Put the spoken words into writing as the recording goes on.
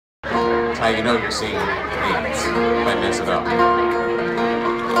how you know you're seeing things. Might mess it up.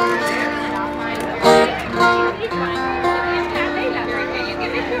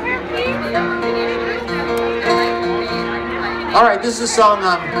 All right, this is a song,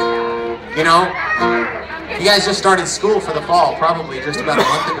 you know, you guys just started school for the fall, probably just about a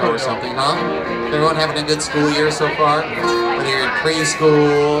month ago or something, huh? Everyone having a good school year so far? Whether you're in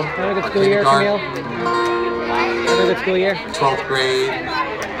preschool, Have a good school year, Camille? Have a good school year? 12th grade.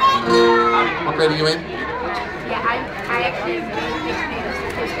 What grade are you in? Yeah, I actually...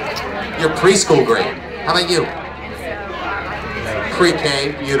 Your preschool grade. How about you?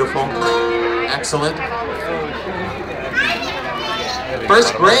 Pre-K, beautiful. Excellent.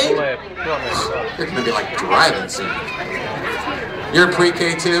 First grade? You're going to be like driving soon. You're in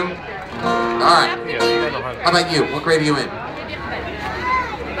pre-K too? Alright. How about you? What grade are you in?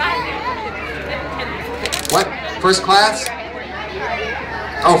 What? First class?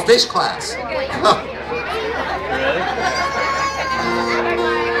 Oh, fish class. Huh.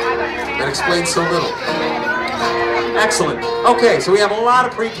 That explains so little. Excellent. Okay, so we have a lot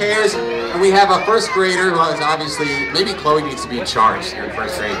of pre-Kers, and we have a first grader who is obviously, maybe Chloe needs to be in charge here in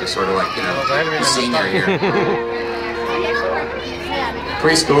first grade, just sort of like, you know, the senior here.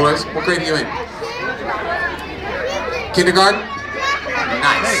 Preschoolers, what grade are you in? Kindergarten?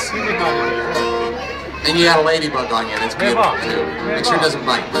 Nice. And you got a ladybug on you, that's beautiful too. Make sure it doesn't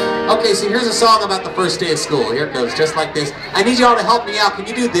bite. Okay, so here's a song about the first day of school. Here it goes, just like this. I need you all to help me out. Can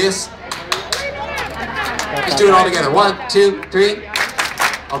you do this? Just do it all together. 1, 2, 3.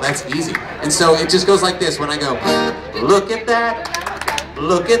 Oh, that's easy. And so it just goes like this when I go, look at that,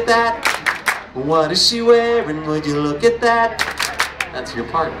 look at that. What is she wearing? Would you look at that? That's your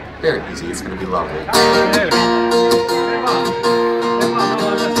part. Very easy. It's going to be lovely.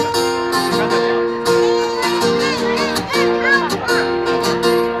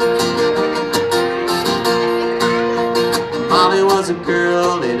 Molly was a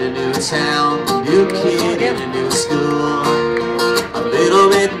girl in a new town, new kid in a new school. A little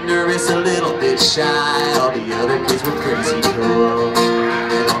bit nervous, a little bit shy. All the other kids were crazy cool.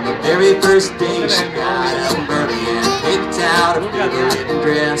 And on the very first day she got up early and picked out a favorite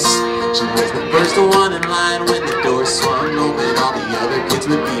dress. She was the first one in line when the door swung open. All the other kids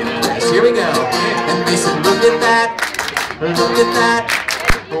would be impressed. Here we go. And they said, look at that, look at that.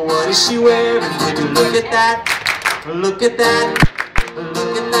 What is she wearing? Would you look at that? Look at that,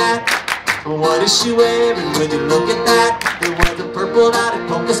 look at that. What is she wearing? Would you look at that? It was a purple dotted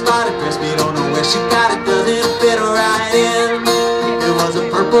polka spotted dress. We don't know where she got it, doesn't fit her right in. It was a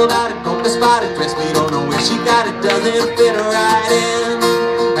purple dotted polka spotted dress. We don't know where she got it, doesn't fit her right in.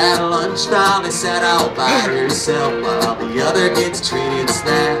 At lunch now they sat out by herself while the other kids traded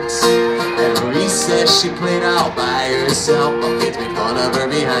snacks. At recess she played out by herself while kids made fun of her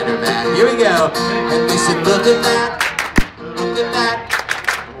behind her back. Here we go. And they said, look at that, look at that.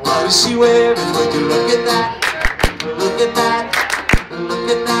 What is she wearing? Would you look at that? Look at that, look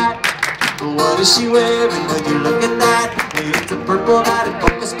at that. What is she wearing? Would you look at that? It's a purple dotted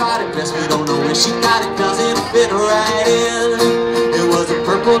polka spotted dress. We don't know where she got it, doesn't fit her right in. It was a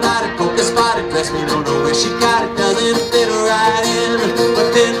purple dotted polka spotted dress. We don't know where she got it, doesn't fit her right in.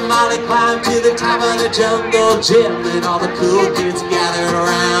 But then Molly climbed to the top of the jungle gym and all the cool kids gathered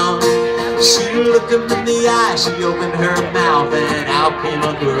around. She looked him in the eye, she opened her mouth, and out came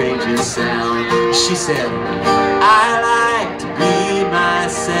a courageous sound. She said, I like to be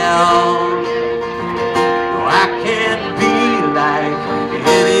myself. No, I can't be like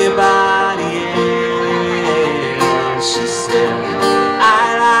anybody else. She said,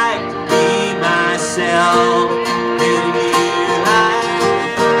 I like to be myself.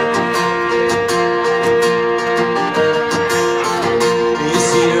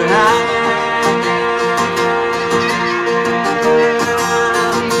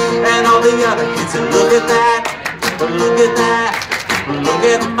 Look at that, look at that, look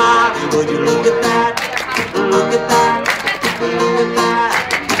at Molly, would you look at that, look at that, look at that,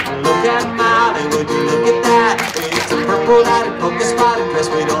 look at Molly, would you look at that. It's a purple dotted polka spotted dress.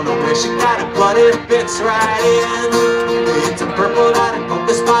 We don't know where she got it, but it fits right in. It's a purple dotted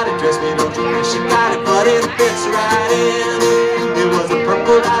polka spotted dress. We don't know where she got it, but it fits right in. It was a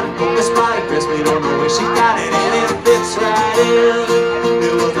purple dotted polka spotted dress. We don't know where she got it, and it fits right in.